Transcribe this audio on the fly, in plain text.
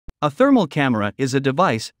A thermal camera is a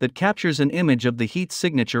device that captures an image of the heat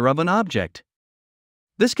signature of an object.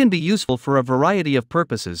 This can be useful for a variety of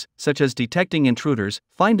purposes, such as detecting intruders,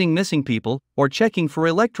 finding missing people, or checking for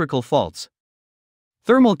electrical faults.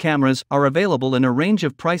 Thermal cameras are available in a range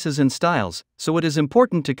of prices and styles, so it is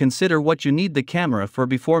important to consider what you need the camera for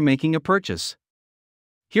before making a purchase.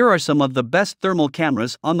 Here are some of the best thermal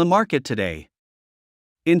cameras on the market today.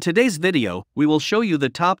 In today's video, we will show you the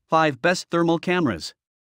top 5 best thermal cameras.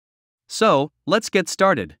 So, let's get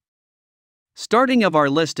started. Starting of our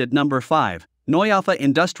list at number 5, Noifa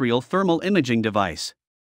Industrial Thermal Imaging Device.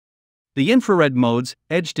 The infrared modes,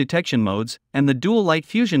 edge detection modes, and the dual light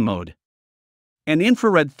fusion mode. An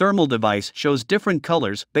infrared thermal device shows different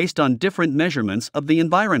colors based on different measurements of the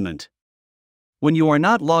environment. When you are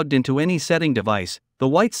not logged into any setting device, the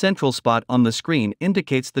white central spot on the screen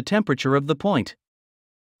indicates the temperature of the point.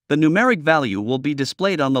 The numeric value will be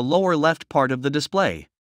displayed on the lower left part of the display.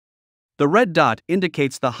 The red dot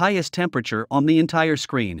indicates the highest temperature on the entire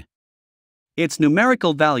screen. Its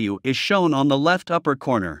numerical value is shown on the left upper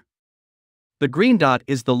corner. The green dot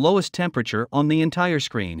is the lowest temperature on the entire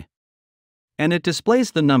screen. And it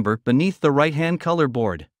displays the number beneath the right-hand color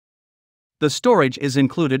board. The storage is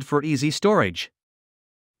included for easy storage.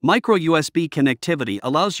 Micro USB connectivity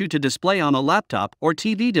allows you to display on a laptop or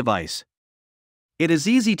TV device. It is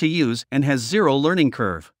easy to use and has zero learning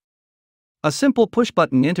curve. A simple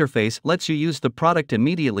push-button interface lets you use the product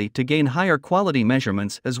immediately to gain higher quality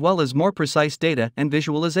measurements as well as more precise data and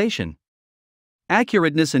visualization.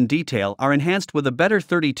 Accurateness and detail are enhanced with a better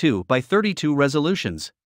 32 by 32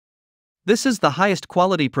 resolutions. This is the highest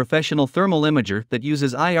quality professional thermal imager that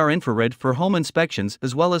uses IR infrared for home inspections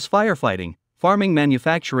as well as firefighting, farming,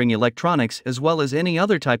 manufacturing, electronics as well as any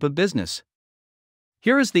other type of business.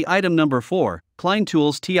 Here is the item number 4, Klein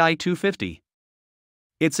Tools TI250.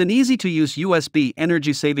 It's an easy-to-use USB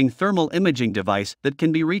energy-saving thermal imaging device that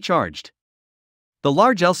can be recharged. The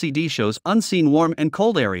large LCD shows unseen warm and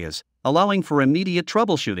cold areas, allowing for immediate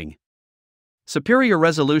troubleshooting. Superior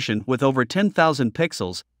resolution with over 10,000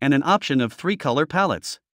 pixels and an option of 3 color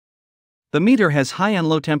palettes. The meter has high and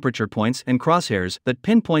low temperature points and crosshairs that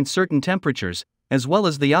pinpoint certain temperatures, as well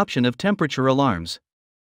as the option of temperature alarms.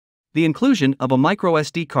 The inclusion of a micro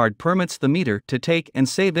SD card permits the meter to take and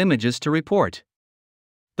save images to report.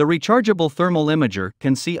 The rechargeable thermal imager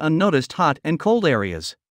can see unnoticed hot and cold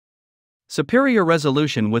areas. Superior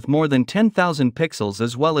resolution with more than 10,000 pixels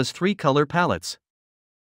as well as 3 color palettes.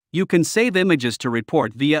 You can save images to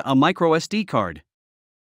report via a micro SD card.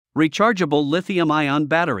 Rechargeable lithium-ion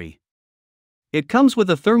battery. It comes with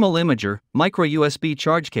a thermal imager, micro USB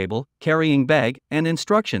charge cable, carrying bag, and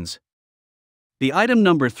instructions. The item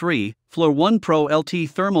number 3, FloorOne Pro LT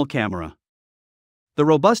Thermal Camera. The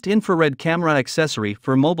robust infrared camera accessory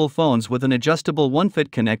for mobile phones with an adjustable one-fit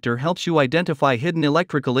connector helps you identify hidden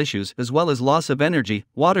electrical issues as well as loss of energy,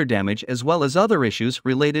 water damage as well as other issues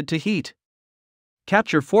related to heat.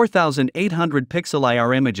 Capture 4,800 pixel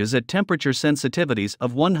IR images at temperature sensitivities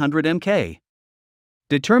of 100 mK.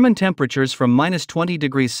 Determine temperatures from -20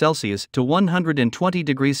 degrees Celsius to 120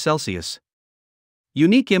 degrees Celsius.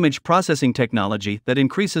 Unique image processing technology that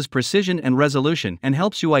increases precision and resolution and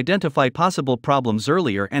helps you identify possible problems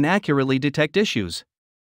earlier and accurately detect issues.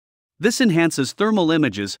 This enhances thermal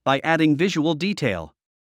images by adding visual detail.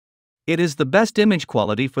 It is the best image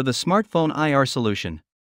quality for the smartphone IR solution.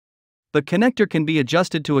 The connector can be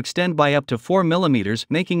adjusted to extend by up to 4 mm,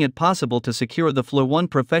 making it possible to secure the FloorOne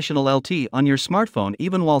Professional LT on your smartphone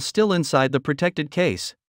even while still inside the protected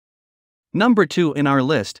case. Number 2 in our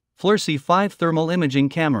list, FLIR C5 Thermal Imaging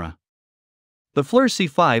Camera. The FLIR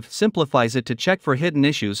C5 simplifies it to check for hidden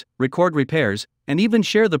issues, record repairs, and even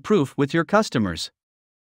share the proof with your customers.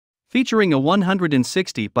 Featuring a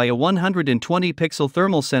 160 by a 120 pixel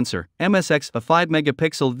thermal sensor, MSX, a 5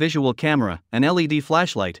 megapixel visual camera, an LED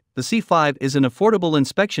flashlight, the C5 is an affordable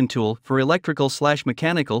inspection tool for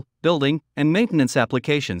electrical/mechanical, building, and maintenance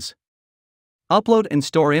applications. Upload and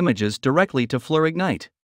store images directly to FLIR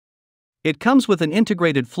Ignite. It comes with an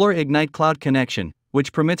integrated FLIR Ignite cloud connection,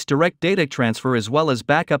 which permits direct data transfer as well as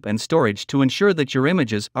backup and storage to ensure that your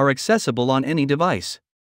images are accessible on any device.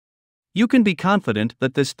 You can be confident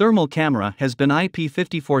that this thermal camera has been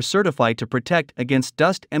IP54 certified to protect against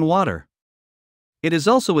dust and water. It is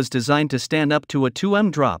also designed to stand up to a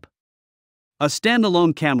 2M drop. A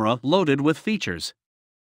standalone camera loaded with features.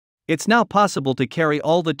 It's now possible to carry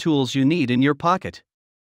all the tools you need in your pocket.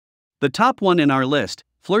 The top one in our list,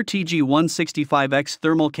 FLIR TG165X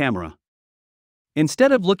Thermal Camera.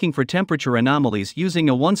 Instead of looking for temperature anomalies using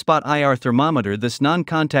a one-spot IR thermometer, this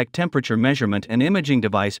non-contact temperature measurement and imaging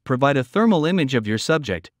device provide a thermal image of your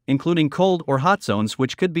subject, including cold or hot zones,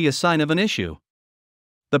 which could be a sign of an issue.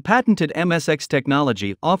 The patented MSX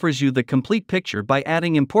technology offers you the complete picture by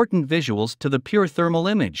adding important visuals to the pure thermal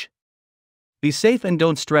image. Be safe and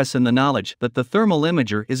don't stress in the knowledge that the thermal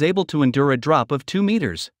imager is able to endure a drop of 2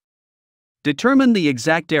 meters. Determine the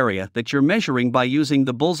exact area that you're measuring by using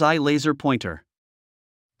the bullseye laser pointer.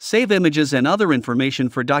 Save images and other information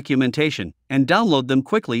for documentation, and download them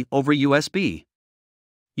quickly over USB.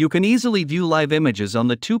 You can easily view live images on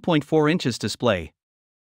the 2.4 inches display.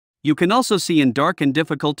 You can also see in dark and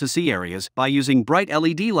difficult to see areas by using bright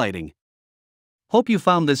LED lighting. Hope you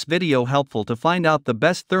found this video helpful to find out the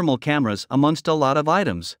best thermal cameras amongst a lot of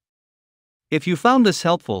items. If you found this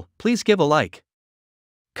helpful, please give a like.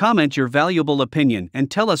 Comment your valuable opinion and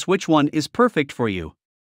tell us which one is perfect for you.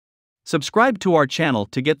 Subscribe to our channel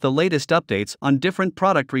to get the latest updates on different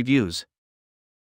product reviews.